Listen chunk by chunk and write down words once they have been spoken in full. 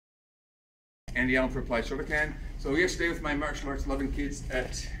and the arm for applied shoulder can. So yesterday with my martial arts loving kids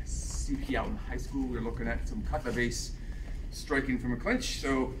at CP High School, we were looking at some Kata-Based striking from a clinch.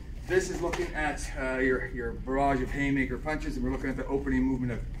 So this is looking at your barrage of haymaker punches, and we're looking at the opening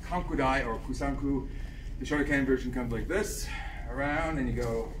movement of Kanku Dai or Kusanku. The shoulder can version comes like this, around, and you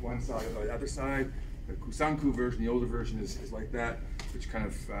go one side or the other side. The Kusanku version, the older version, is like that, which kind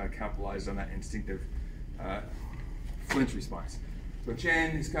of capitalized on that instinctive flinch response. So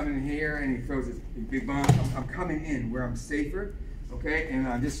Chen is coming in here and he throws his big bomb. I'm coming in where I'm safer, okay? And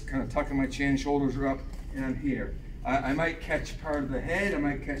I'm just kind of tucking my chin, shoulders are up, and I'm here. I might catch part of the head, I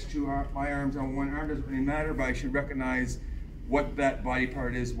might catch my arms on one arm, doesn't really matter, but I should recognize what that body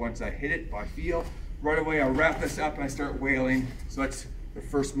part is once I hit it by feel. Right away I'll wrap this up and I start wailing. So that's the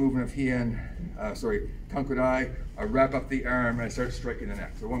first movement of Kanku Dai. I wrap up the arm and I start striking the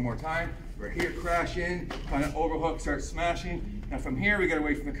neck. So one more time. We're here, crash in, kind of overhook, start smashing. Now from here, we got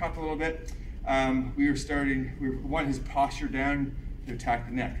away from the cup a little bit. We want his posture down to attack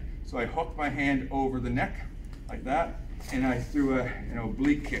the neck. So I hooked my hand over the neck, like that, and I threw an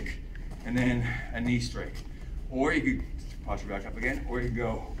oblique kick, and then a knee strike. Or you could posture back up again, or you could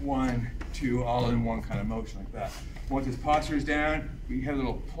go 1, 2, all in one kind of motion like that. Once his posture is down, we have a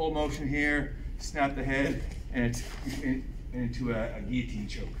little pull motion here, snap the head, and it's into a guillotine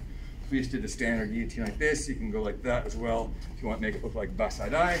choke. We just did the standard guillotine like this. You can go like that as well if you want to make it look like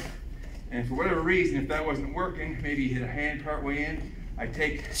Basai. And for whatever reason, if that wasn't working, maybe you hit a hand part way in, I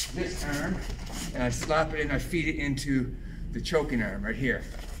take this arm and I slap it and I feed it into the choking arm right here.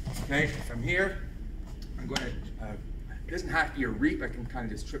 Okay, from here, I'm going to, it doesn't have to be a reap, I can kind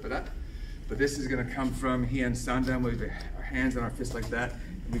of just trip it up. But this is going to come from Heian Sandan with our hands on our fists like that,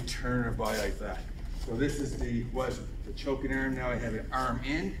 and we turn our body like that. So this is the choking arm. Now I have an arm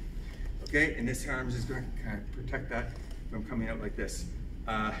in. Okay, and this arm is just going to kind of protect that from coming out like this.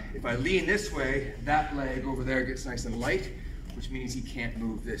 If I lean this way, that leg over there gets nice and light, which means he can't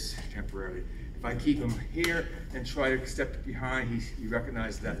move this temporarily. If I keep him here and try to step behind, he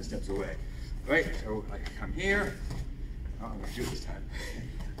recognizes that and steps away. Right, so I come here. Oh, I'm going to do it this time.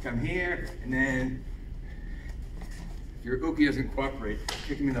 Come here, and then if your uke doesn't cooperate,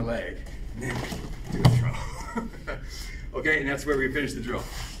 kick him in the leg, and then do a throw. Okay, and that's where we finish the drill.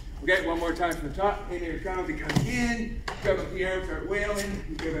 Okay, one more time from the top. And here it comes. We come in, grab up the arm, start wailing.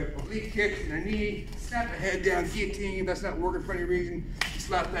 We give an oblique kick and a knee, snap the head down, guillotine. If that's not working for any reason,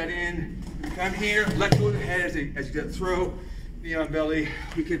 slap that in. We come here, let go of the head as you get the throw, knee on belly.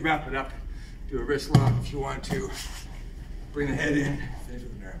 We could wrap it up, do a wrist lock if you want to. Bring the head in, finish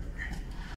with an arm.